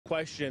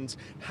questions.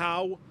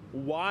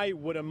 Why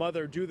would a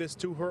mother do this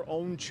to her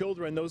own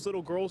children? Those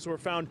little girls were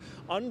found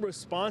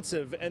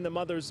unresponsive in the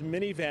mother's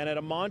minivan at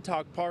a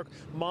Montauk park.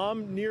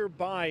 Mom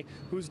nearby,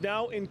 who's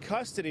now in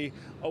custody,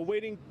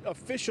 awaiting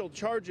official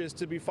charges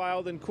to be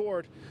filed in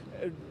court,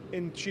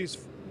 and she's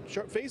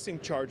facing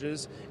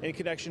charges in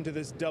connection to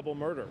this double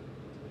murder.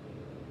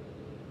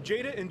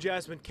 Jada and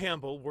Jasmine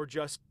Campbell were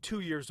just 2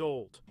 years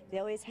old. They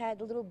always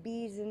had little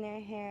beads in their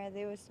hair.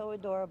 They were so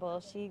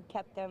adorable. She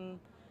kept them,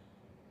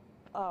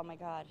 oh my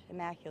God,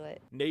 immaculate.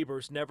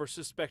 Neighbors never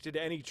suspected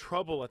any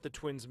trouble at the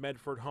twins'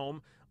 Medford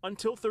home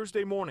until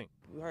Thursday morning.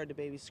 We heard the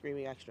baby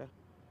screaming extra,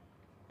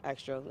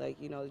 like,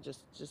 you know,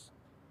 just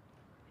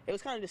it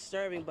was kind of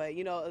disturbing, but,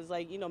 you know, it was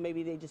like, you know,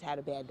 maybe they just had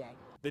a bad day.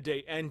 The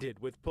day ended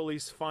with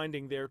police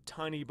finding their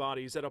tiny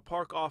bodies at a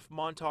park off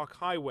Montauk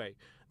Highway.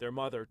 Their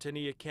mother,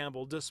 Tania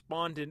Campbell,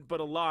 despondent but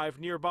alive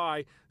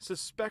nearby,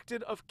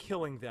 suspected of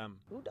killing them.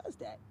 Who does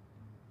that?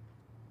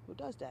 Who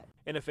does that?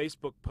 In a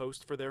Facebook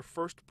post for their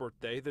first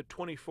birthday, the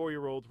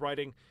 24-year-old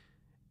writing,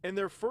 "In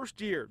their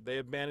first year, they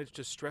have managed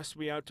to stress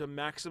me out to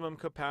maximum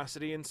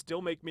capacity and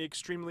still make me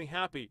extremely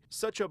happy.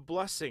 Such a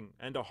blessing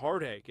and a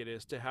heartache it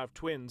is to have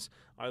twins.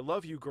 I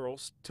love you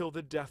girls till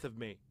the death of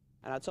me."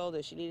 And I told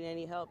her she needed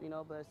any help, you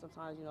know, but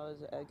sometimes, you know,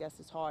 I guess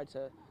it's hard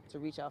to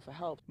reach out for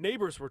help.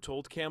 Neighbors were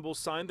told Campbell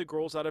signed the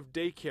girls out of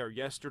daycare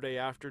yesterday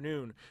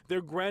afternoon.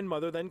 Their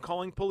grandmother then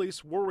calling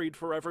police worried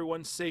for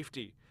everyone's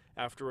safety.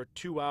 After a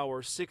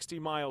 2-hour,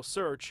 60-mile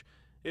search,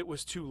 it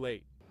was too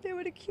late. They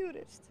were the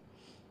cutest.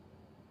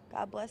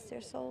 God bless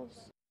their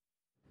souls.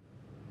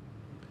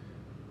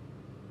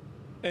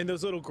 And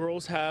those little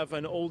girls have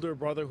an older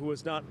brother who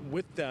was not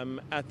with them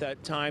at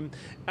that time.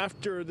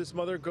 After this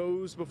mother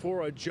goes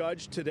before a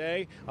judge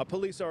today,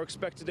 police are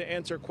expected to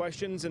answer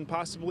questions and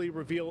possibly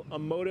reveal a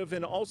motive.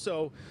 And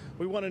also,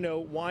 we want to know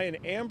why an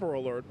Amber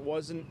Alert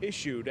wasn't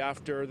issued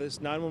after this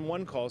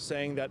 911 call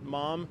saying that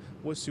mom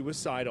was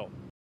suicidal.